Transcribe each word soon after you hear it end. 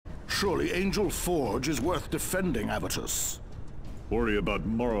Surely Angel Forge is worth defending, Avitus. Worry about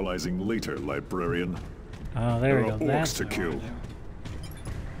moralizing later, librarian. Oh, there we go. There are That's orcs to what I wanna kill.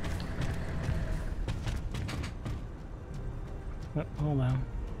 do. Oh, hold on.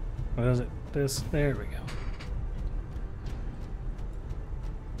 What is it? This. There we go.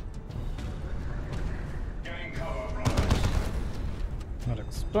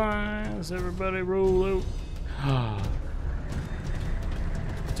 Medical supplies. Everybody roll out.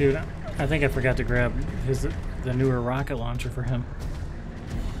 Dude, I think I forgot to grab the newer rocket launcher for him.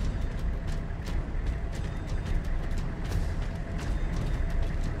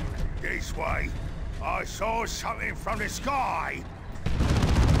 This way. I saw something from the sky.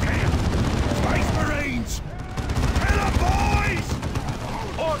 Space Marines! Kill 'em, boys!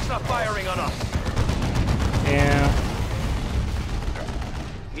 Orcs are firing on us. Yeah.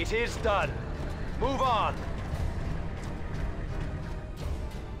 It is done. Move on.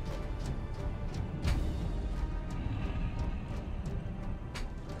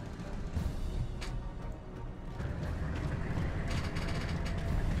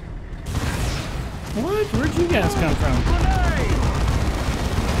 What? Where'd you guys come from?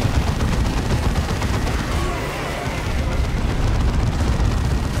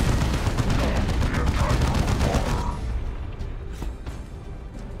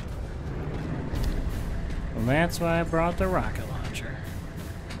 Well, that's why I brought the rocket launcher.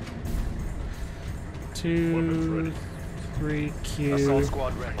 2, 3 Q. Assault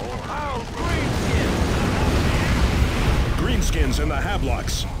squad ready. Greenskins in the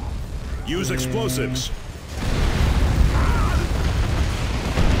Hablocks. Use explosives.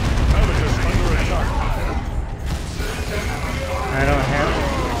 Avitus under attack. I don't have.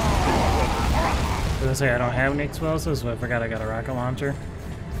 I was gonna say I don't have any explosives, but I forgot I got a rocket launcher.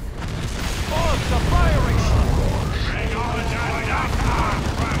 Orcs are firing.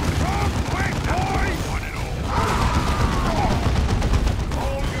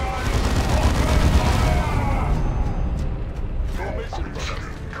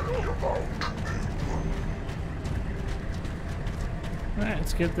 Alright,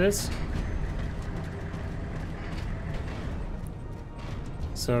 let's get this.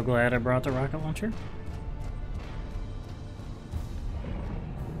 So glad I brought the rocket launcher.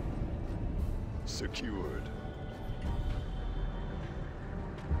 Secured.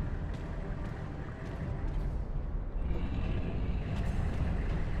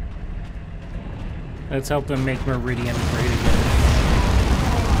 Let's help them make Meridian great again.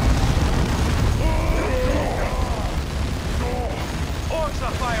 Orcs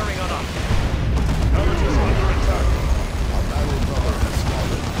are firing on us. Avitus under attack. Our battle brother has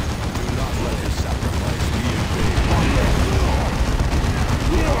fallen. Do not let his sacrifice be in vain.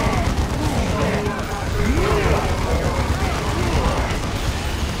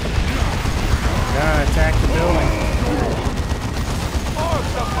 Gotta attack the building.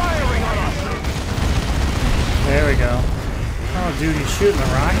 Orcs are firing on us. There we go. Oh, dude, he's shooting the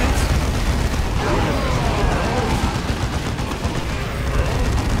rockets?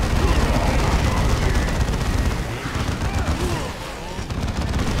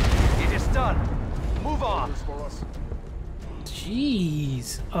 It is done. Move on.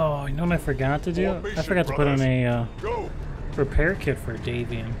 Jeez. Oh, you know what I forgot to do? I Formation, forgot to put in a Go. repair kit for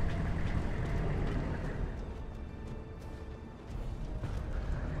Davian.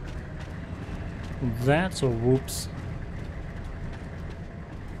 That's a whoops.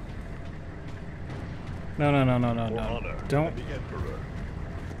 No. For Don't. honor and the Emperor.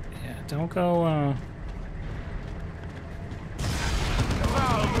 Yeah, don't go,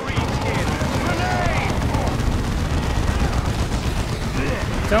 Foul greenskin. Grenade!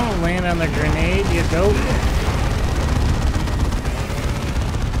 Don't land on the grenade, you dope.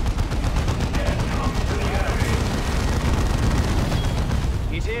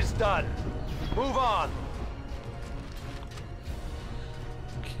 It is done. Move on.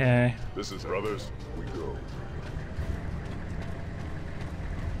 Okay. This is brothers. We go.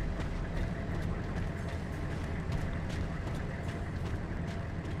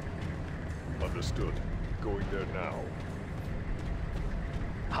 Understood. Going there now.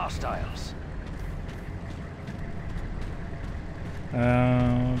 Hostiles.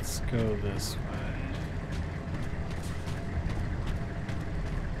 Let's go this way.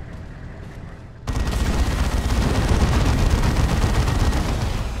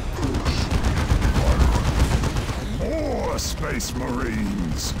 More Space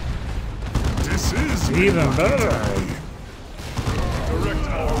Marines. This is Even better. Direct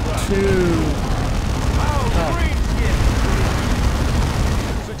our wrath. 2. Foul greenskin.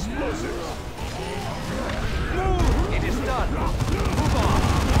 Use explosives. Move. It is done. Move on.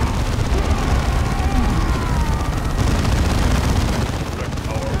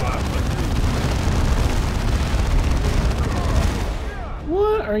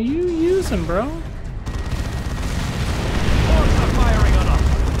 bro? Orcs are firing on us.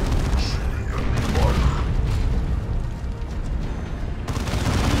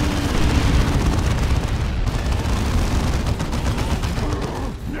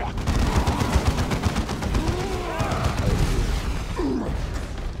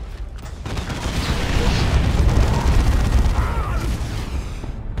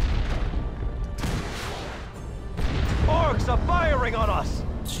 Orcs are firing on us.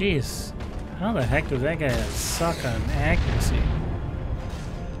 Jeez. How the heck does that guy suck on accuracy?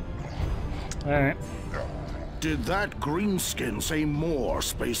 Alright. Did that greenskin say more,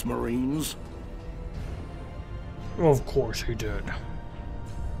 Space Marines? Of course he did.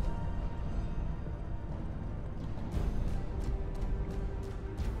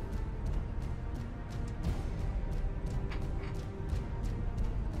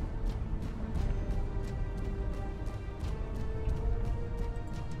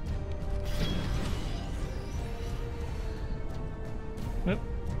 Yep.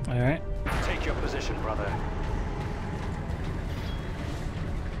 Alright. Take your position, brother.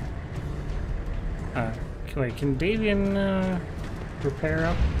 Wait, can Davian repair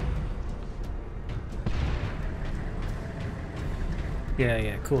up?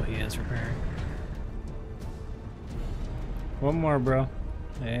 Yeah, cool, he is repairing. One more, bro.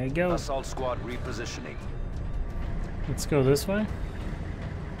 There you go. Assault squad repositioning. Let's go this way.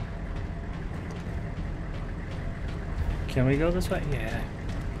 Can we go this way? Yeah.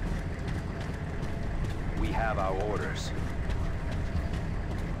 We have our orders.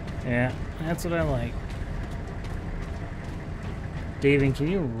 Yeah, that's what I like. Davian, can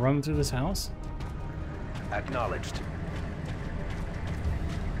you run through this house? Acknowledged.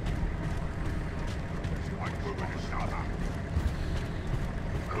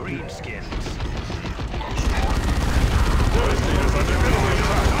 Greenskins.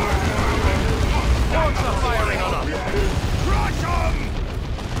 Orcs are firing on us. Crush 'em!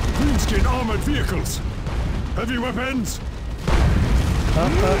 Greenskin armored vehicles! Heavy weapons!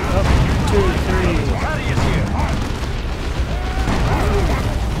 Up, 2, 3. Thaddeus here.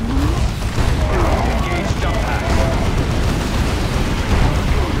 Engage jump pack.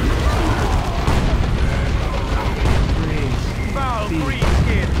 Foul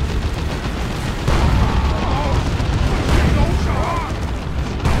greenskin.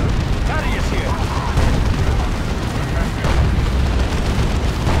 Thaddeus here.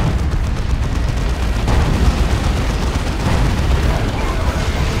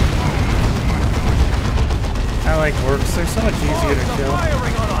 I like orcs. They're so much easier Orcs to are kill.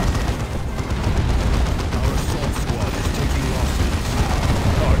 firing on us. Our assault squad is taking losses.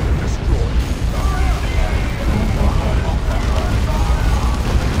 Target destroyed.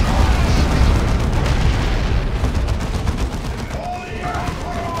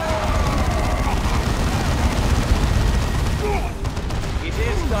 It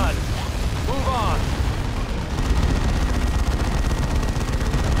is done. Move on.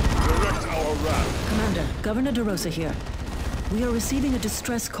 Direct our route. Commander, Governor DeRosa here. We are receiving a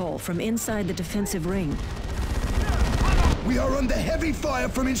distress call from inside the defensive ring. We are under heavy fire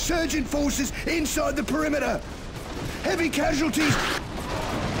from insurgent forces inside the perimeter. Heavy casualties.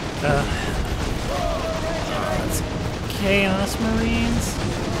 Chaos Marines.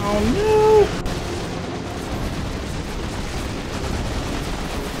 Oh no!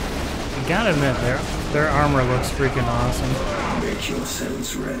 You gotta admit, their armor looks freaking awesome. Make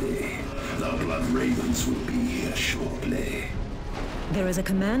yourselves ready. The Blood Ravens will be here shortly. There is a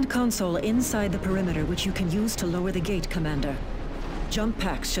command console inside the perimeter which you can use to lower the gate, Commander. Jump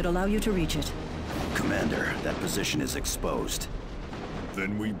packs should allow you to reach it. Commander, that position is exposed.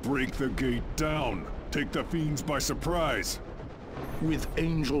 Then we break the gate down. Take the fiends by surprise. With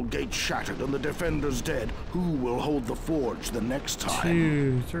Angel Gate shattered and the defenders dead, who will hold the forge the next time?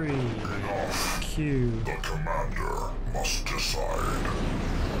 2, 3. Q. The commander must decide.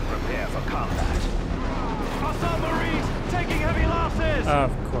 Prepare for combat. Assault Marines taking heavy losses.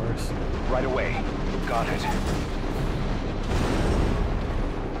 Of course. Right away. Got it.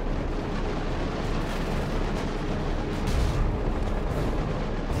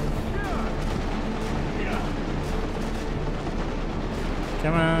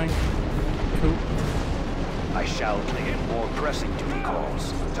 Come on. Cool. I shall take more pressing duty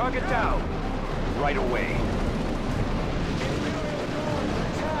calls. Target down. Right away.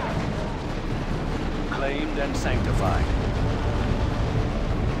 Claimed and sanctified.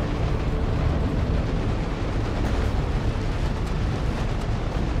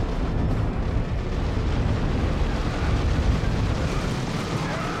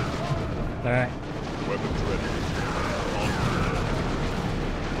 Alright. Weapons ready.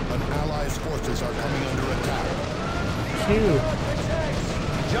 An ally's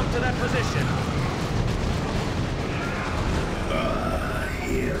to that position.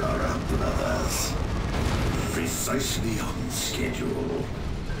 Here are our brothers. Precisely on schedule.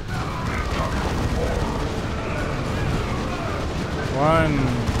 One.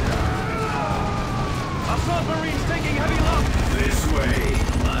 Assault Marines taking heavy loss. This way,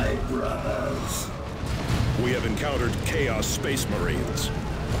 my brothers. We have encountered Chaos Space Marines.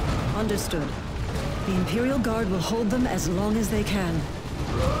 Understood. The Imperial Guard will hold them as long as they can.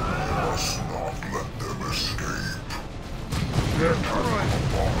 Must not let them escape. They're trying.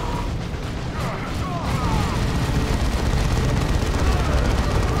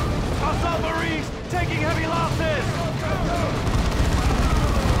 Assault Marines taking heavy losses.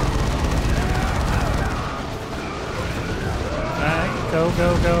 Alright, go, go,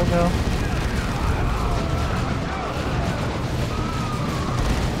 go, go.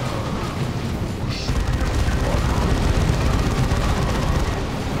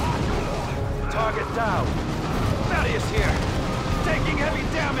 Target down. Thaddeus here. Taking heavy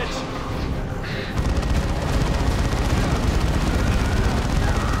damage.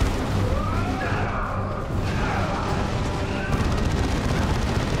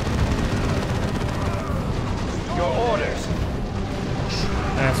 Your orders.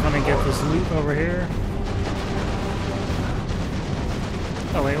 I just want to get this loot over here.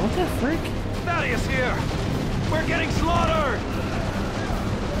 Oh wait, what the frick? Thaddeus here. We're getting slaughtered.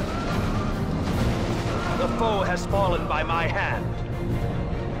 The foe has fallen by my hand.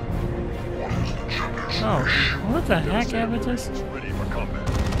 Oh, what the heck, Avitus? Ready for combat.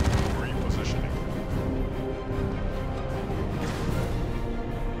 Repositioning.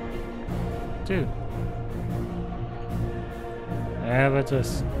 Dude.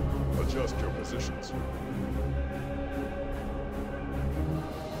 Avitus. Adjust your positions.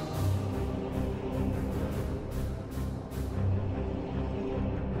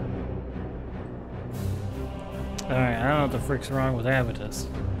 Alright, I don't know what the frick's wrong with Avitus.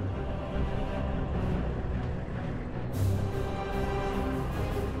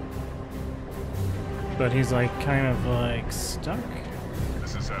 But he's like kind of like stuck.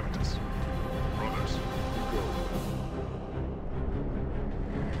 This is Avitus. Brothers, go.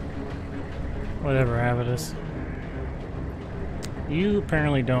 Whatever, Avitus. You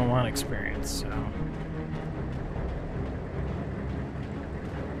apparently don't want experience, so.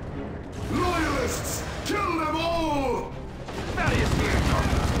 Loyalists! Kill them all! Thaddeus here.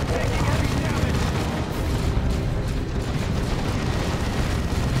 Taking heavy damage.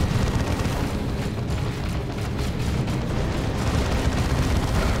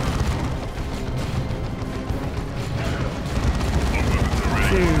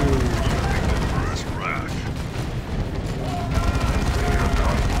 Press crash.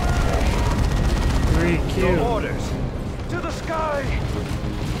 3Q. Your orders. To the sky.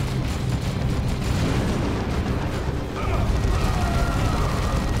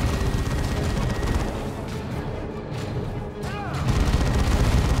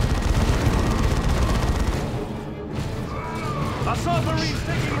 Assault Marines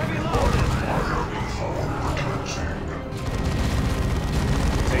taking heavy losses.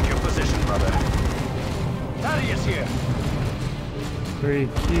 Take your position, brother. Thaddeus here.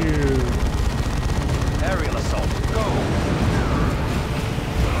 3Q. Aerial assault. Go.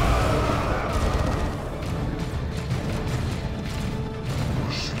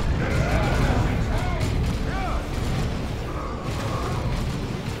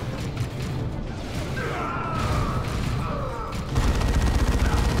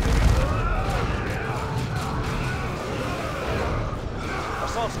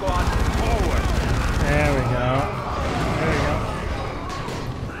 Assault squad, forward. There we go. There we go.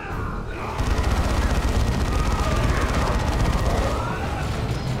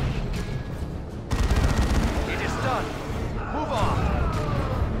 It is done. Move on.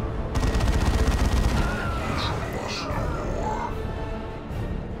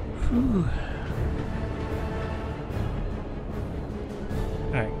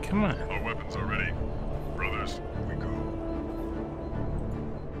 Alright, come on. Our weapons are ready. Brothers, we go.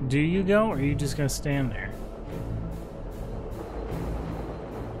 Do you go, or are you just gonna stand there?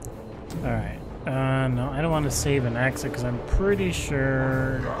 Alright. No, I don't want to save and exit because I'm pretty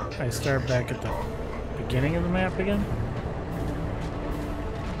sure I start back at the beginning of the map again.